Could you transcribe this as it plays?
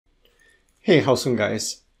Hey, how's it going,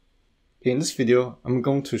 guys? In this video, I'm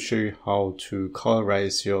going to show you how to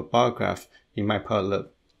colorize your bar graph in Matplotlib.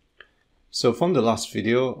 So from the last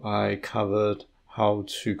video, I covered how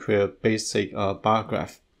to create a basic bar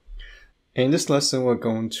graph. In this lesson, we're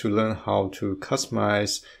going to learn how to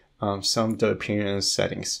customize some of the appearance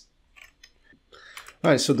settings.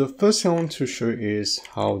 Alright, so the first thing I want to show you is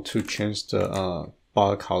how to change the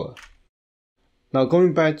bar color. Now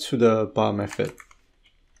going back to the bar method,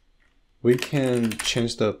 we can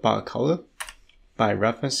change the bar color by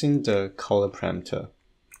referencing the color parameter.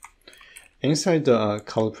 Inside the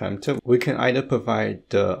color parameter, we can either provide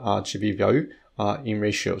the RGB value in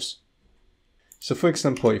ratios. So for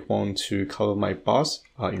example, if I want to color my bars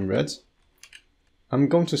in red, I'm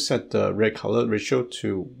going to set the red color ratio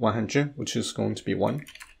to 100, which is going to be 1.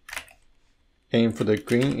 And for the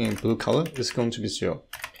green and blue color, it's going to be 0.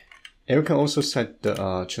 And we can also set the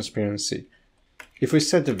transparency. If we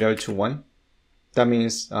set the value to 1, that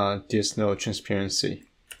means there's no transparency.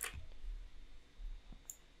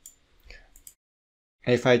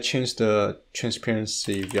 And if I change the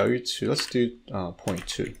transparency value to, let's do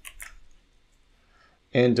 0.2.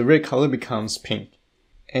 And the red color becomes pink.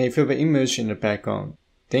 And if you have an image in the background,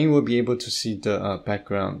 then you will be able to see the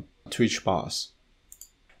background to each bars.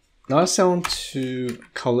 Now let's say I want to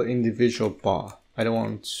color individual bar. I don't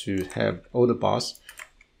want to have all the bars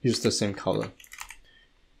use the same color.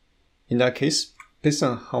 In that case, based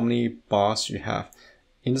on how many bars you have,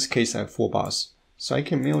 in this case I have 4 bars, so I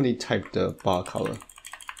can manually type the bar color.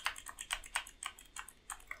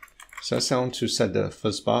 So let's say I want to set the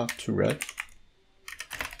first bar to red,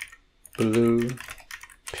 blue,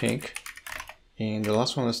 pink, and the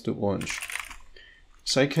last one, let's do orange.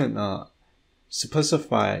 So I can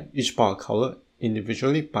specify each bar color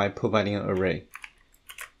individually by providing an array.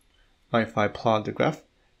 Now if I plot the graph,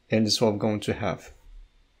 and this is what I'm going to have.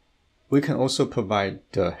 We can also provide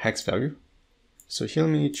the hex value. So here,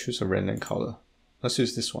 let me choose a random color. Let's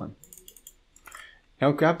use this one.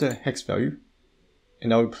 I'll grab the hex value,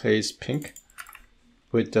 and I'll replace pink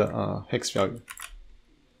with the hex value.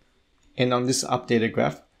 And on this updated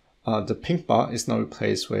graph, the pink bar is now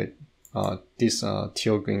replaced with this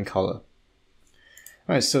teal green color.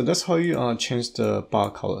 Alright, so that's how you change the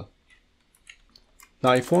bar color.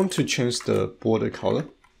 Now if you want to change the border color,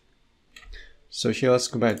 so here let's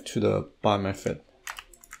go back to the bar method.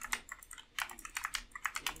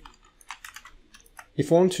 If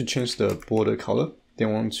you want to change the border color, then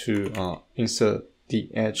we want to insert the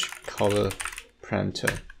edge color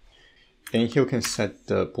parameter. And here we can set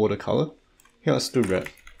the border color. Here let's do red.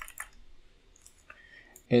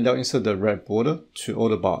 And I'll insert the red border to all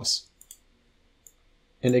the bars.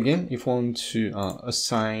 And again, if you want to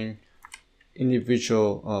assign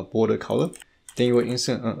individual border color, then you will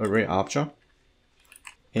insert an array object.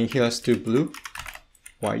 And here let's do blue,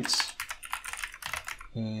 white,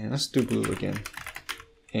 and let's do blue again,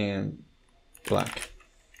 and black.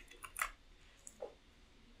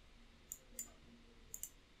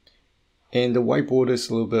 And the white border is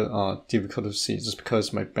a little bit difficult to see just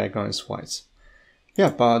because my background is white.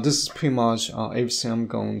 Yeah, but this is pretty much everything I'm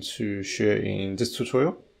going to share in this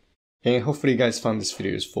tutorial. And hopefully you guys found this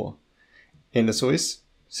video useful. And as always,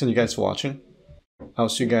 thank you guys for watching. I'll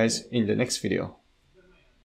see you guys in the next video.